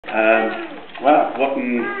Wow, what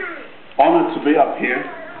an honour to be up here.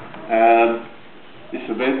 This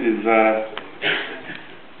event is,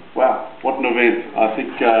 wow, what an event. I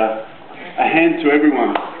think a hand to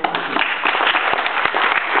everyone.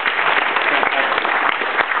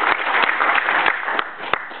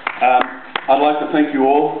 I'd like to thank you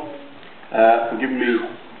all for giving me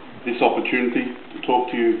this opportunity to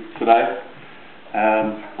talk to you today.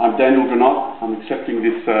 I'm Daniel Granot. I'm accepting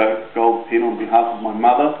this gold pin on behalf of my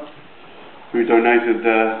mother, who donated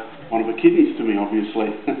one of her kidneys to me,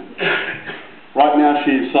 obviously. Right now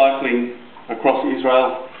she is cycling across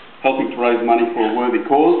Israel, helping to raise money for a worthy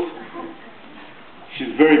cause.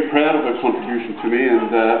 She's very proud of her contribution to me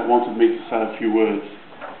and wanted me to say a few words.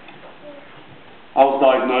 I was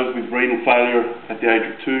diagnosed with renal failure at the age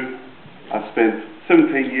of 2. I spent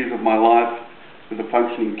 17 years of my life with a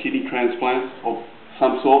functioning kidney transplant of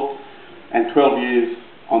some sort and 12 years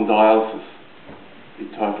on dialysis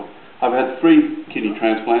in total. I've had 3 kidney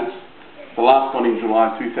transplants, the last one in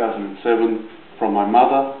July 2007 from my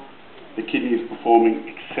mother. The kidney is performing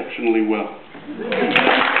exceptionally well.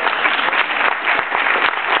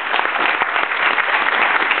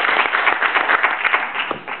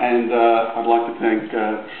 And I'd like to thank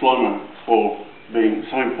Shlomo for being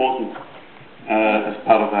so important as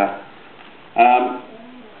part of that.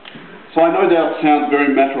 So I no doubt sound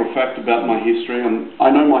very matter-of-fact about my history, and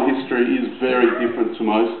I know my history is very different to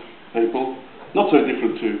most people. Not so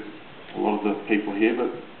different to a lot of the people here,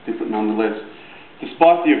 but different nonetheless.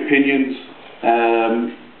 Despite the opinions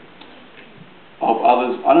of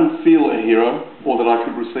others, I don't feel a hero or that I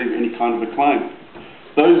could receive any kind of acclaim.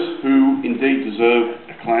 Those who indeed deserve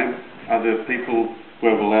acclaim are the people who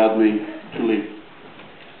have allowed me to live.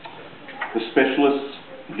 The specialists,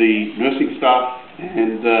 the nursing staff,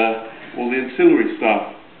 and all the ancillary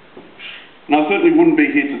staff. And I certainly wouldn't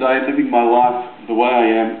be here today living my life the way I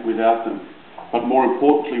am without them. But more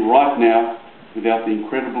importantly, right now, without the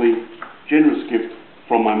incredibly generous gift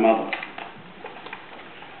from my mother.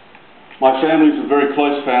 My family is a very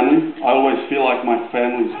close family. I always feel like my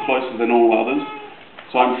family is closer than all others.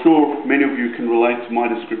 So I'm sure many of you can relate to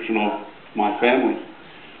my description of my family.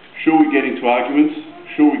 Sure, we get into arguments.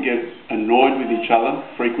 Sure, we get annoyed with each other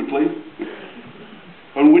frequently.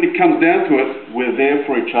 And when it comes down to it, we're there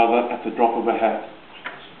for each other at the drop of a hat.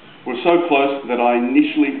 We're so close that I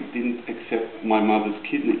initially didn't accept my mother's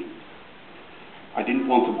kidney. I didn't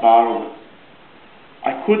want to borrow it.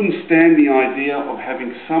 I couldn't stand the idea of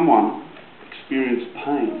having someone experience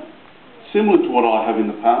pain, similar to what I have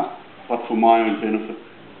in the past, but for my own benefit.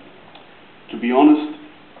 To be honest,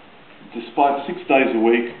 despite 6 days a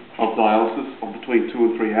week of dialysis of between 2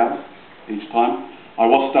 and 3 hours each time, I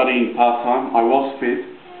was studying part-time, I was fit,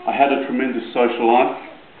 I had a tremendous social life,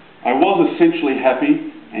 I was essentially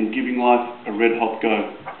happy and giving life a red-hot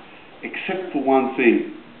go. Except for one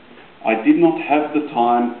thing, I did not have the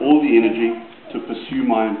time or the energy to pursue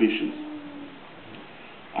my ambitions.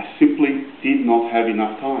 I simply did not have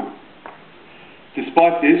enough time.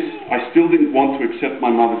 Despite this, I still didn't want to accept my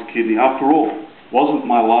mother's kidney. After all, wasn't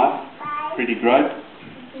my life pretty great?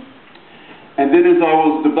 And then as I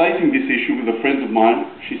was debating this issue with a friend of mine,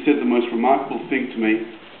 she said the most remarkable thing to me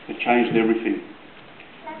that changed everything.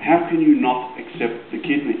 How can you not accept the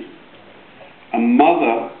kidney? A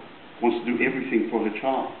mother wants to do everything for her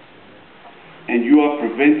child. And you are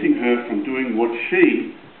preventing her from doing what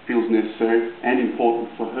she feels necessary and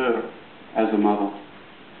important for her as a mother.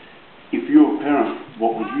 If you were a parent,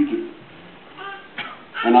 what would you do?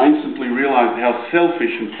 And I instantly realized how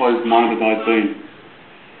selfish and closed-minded I'd been.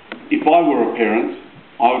 If I were a parent,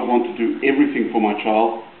 I would want to do everything for my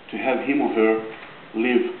child to have him or her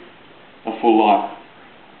live a full life.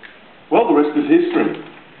 Well, the rest is history.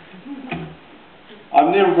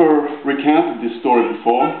 I've never recounted this story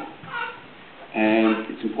before, and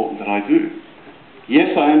it's important that I do.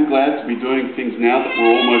 Yes, I am glad to be doing things now that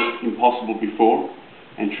were almost impossible before,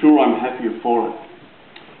 and sure, I'm happier for it.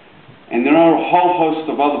 And there are a whole host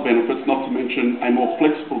of other benefits, not to mention a more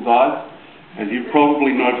flexible diet, as you've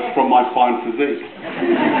probably noticed from my fine physique.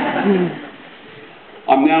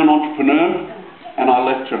 I'm now an entrepreneur, and I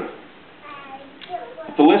lecture.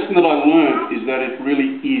 But the lesson that I learned is that it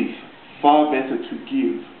really is far better to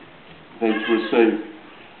give than to receive.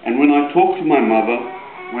 And when I talk to my mother,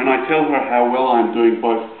 when I tell her how well I'm doing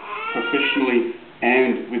both professionally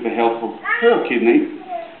and with the help of her kidney,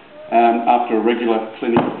 after a regular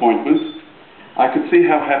clinic appointment, I can see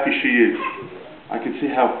how happy she is. I can see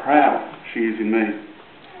how proud she is in me.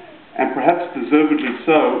 And perhaps deservedly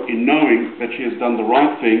so in knowing that she has done the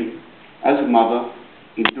right thing as a mother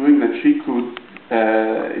in doing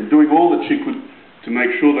all that she could to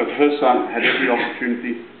make sure that her son had every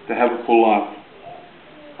opportunity to have a full life.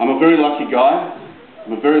 I'm a very lucky guy.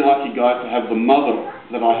 I'm a very lucky guy to have the mother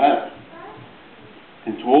that I have.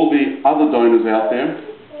 And to all the other donors out there,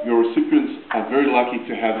 your recipients are very lucky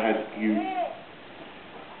to have had you.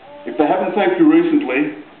 If they haven't thanked you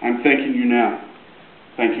recently, I'm thanking you now.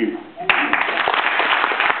 Thank you.